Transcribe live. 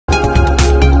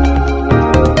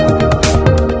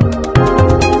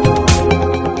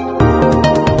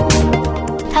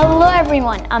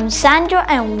everyone, I'm Sandra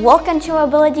and welcome to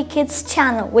Ability Kids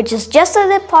channel, which is just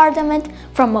a department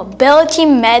from Ability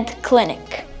Med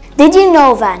Clinic. Did you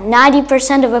know that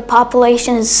 90% of the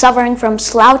population is suffering from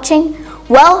slouching?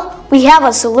 Well, we have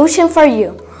a solution for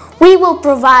you. We will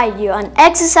provide you an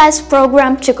exercise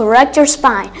program to correct your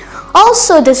spine.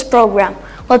 Also, this program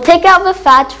will take out the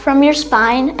fat from your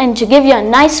spine and to give you a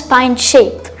nice spine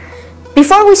shape.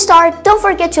 Before we start, don't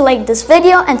forget to like this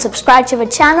video and subscribe to the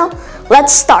channel.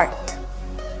 Let's start.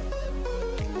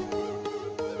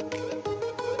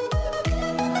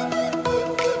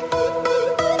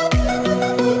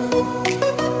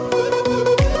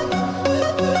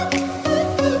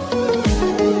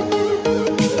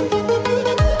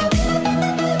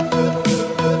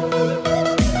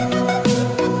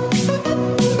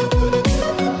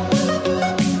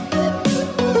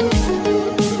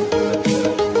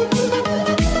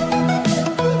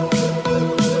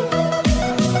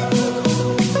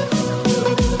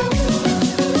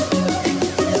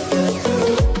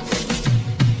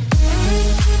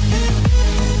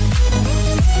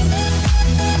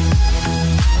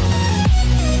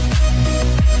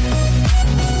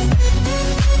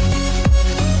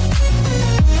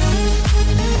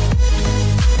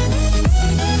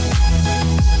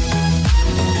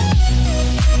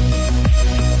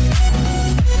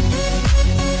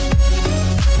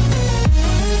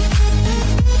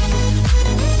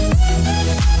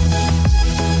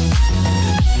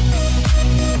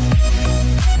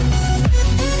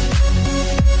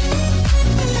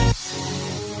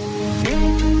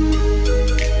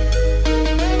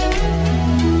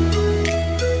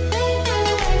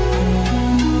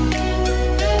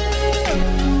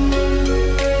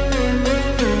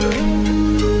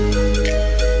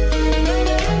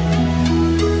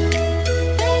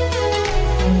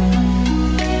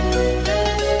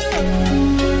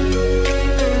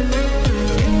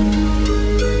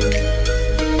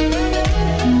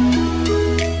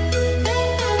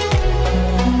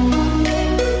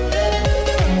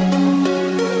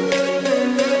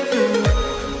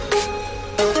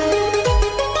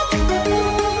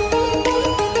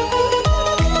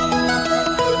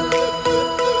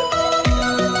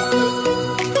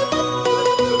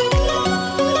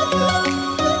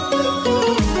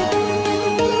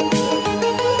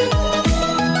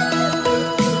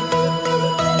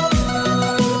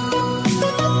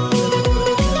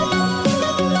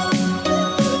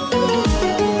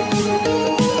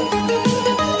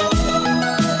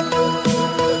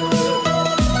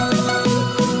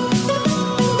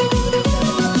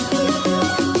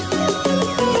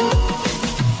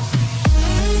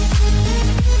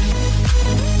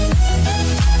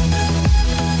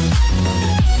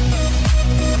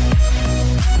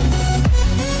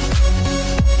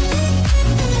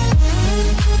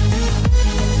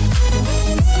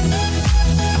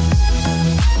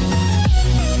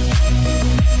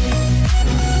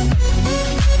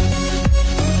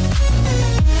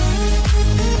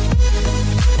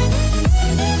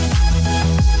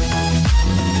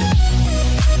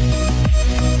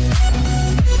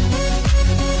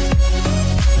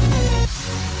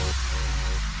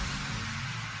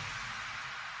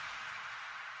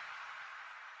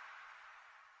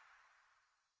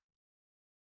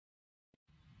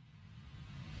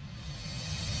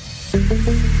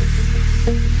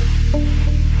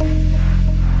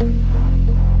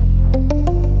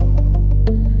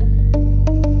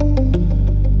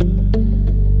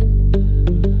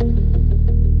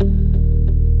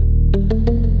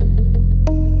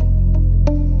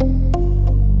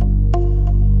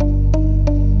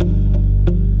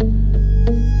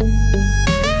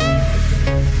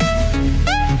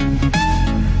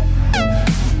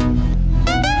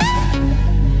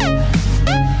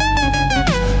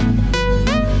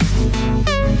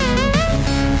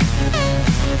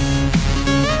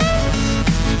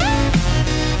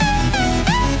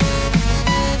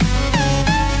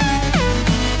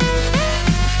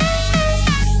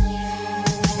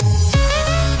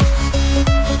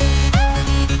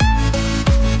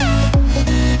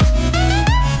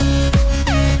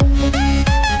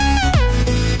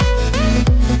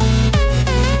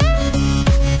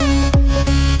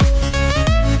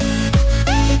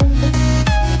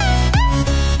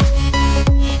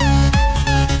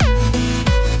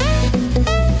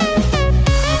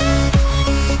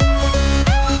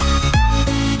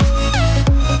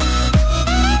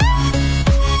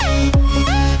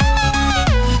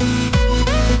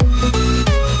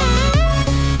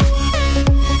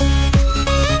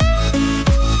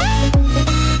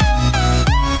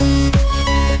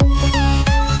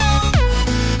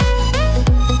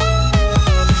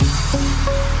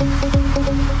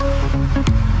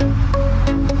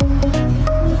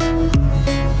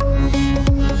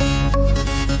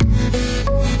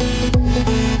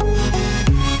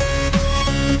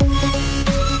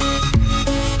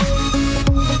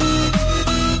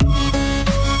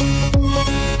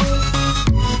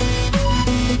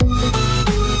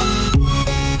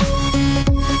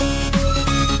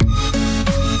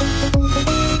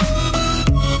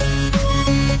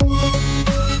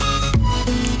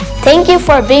 Thank you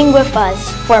for being with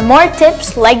us. For more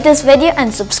tips, like this video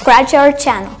and subscribe to our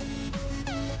channel.